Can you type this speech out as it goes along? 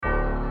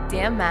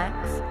Damn,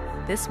 Max,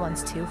 this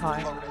one's too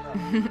hard.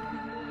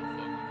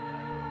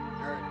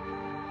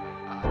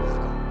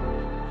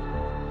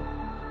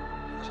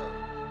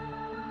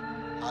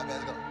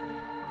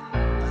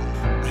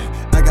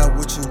 I got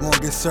what you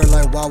want, get served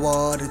like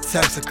Wawa or the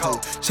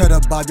Texaco. Shut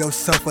up by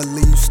yourself or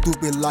leave you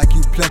stupid like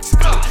you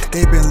Plexico.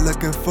 They been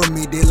looking for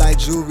me, they like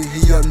Juvie,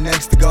 he up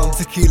next to go.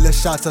 Tequila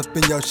shots up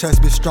in your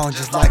chest, be strong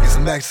just like it's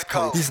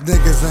Mexico. These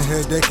niggas in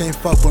here, they can't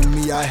fuck with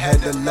me, I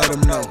had to let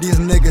them know. These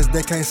niggas,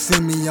 they can't see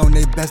me on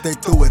they best, they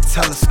through a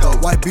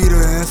telescope. White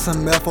beater and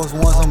some Air Force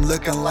Ones, I'm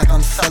looking like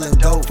I'm selling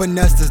dope.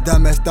 Finesse this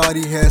dumbass, thought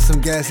he had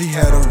some gas, he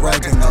had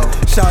oregano.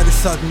 Shawty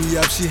sucked me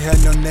up, she had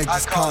no neck,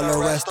 just call her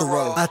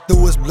Restaro. I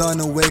threw his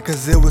blunt away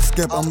cause it was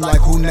skip, I'm like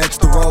who next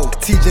to roll?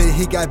 TJ,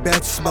 he got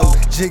bad smoke,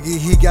 Jiggy,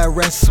 he got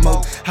rest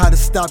smoke. How to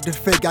stop the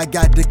fake, I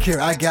got the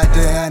cure, I got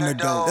the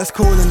antidote. That's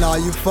cool and all,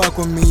 you fuck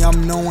with me,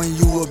 I'm knowing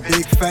you a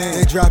big fan.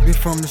 They dropped me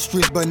from the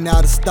streets, but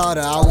now the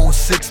starter, I want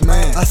 6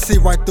 man. I see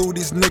right through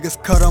these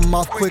niggas, cut them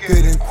off quicker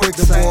than quick.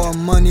 The more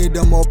money,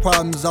 the more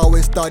problems,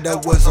 always thought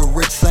that was a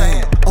rich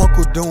saying.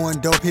 Uncle doing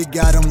dope, he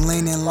got him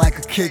leaning like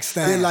a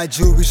kickstand. They like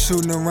Juvie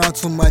shooting around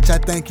too much, I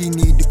think he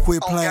need to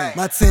quit playing.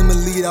 My team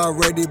elite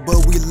already,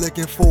 but we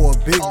looking for a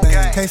big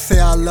bang. Can't say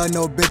I love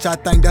no bitch, I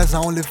think that's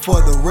only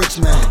for the rich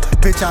man.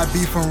 Bitch, I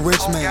be from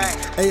Richmond.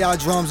 AI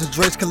drums and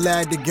Drakes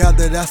collide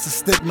together, that's the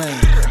stick man.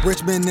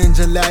 Richmond in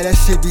July, that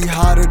shit be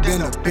hotter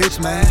than a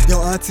bitch, man.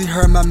 Yo, auntie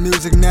heard my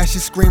music, now she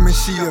screaming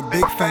she a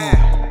big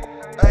fan.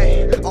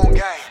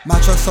 My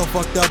truck so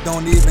fucked up,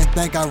 don't even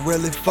think I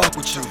really fuck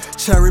with you.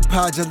 Cherry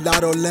pie,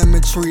 gelato,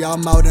 lemon tree,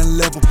 I'm out in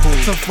Liverpool.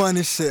 Some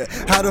funny shit,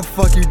 how the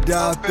fuck you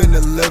die up in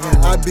the living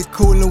room? I be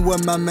coolin'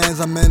 with my mans,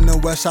 I'm in the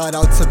west, shout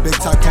out to Big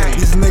Tycoon.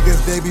 These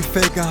niggas, they be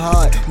faking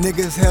hard,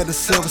 niggas had a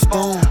silver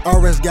spoon.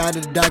 RS got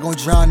it, that gon'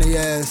 drown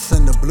their ass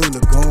in the blue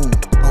lagoon.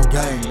 On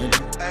game, nigga.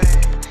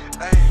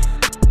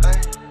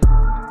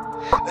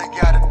 They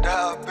got it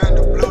down up in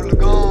the blue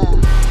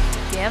lagoon.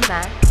 Damn,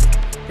 Max,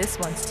 this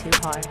one's too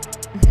hard.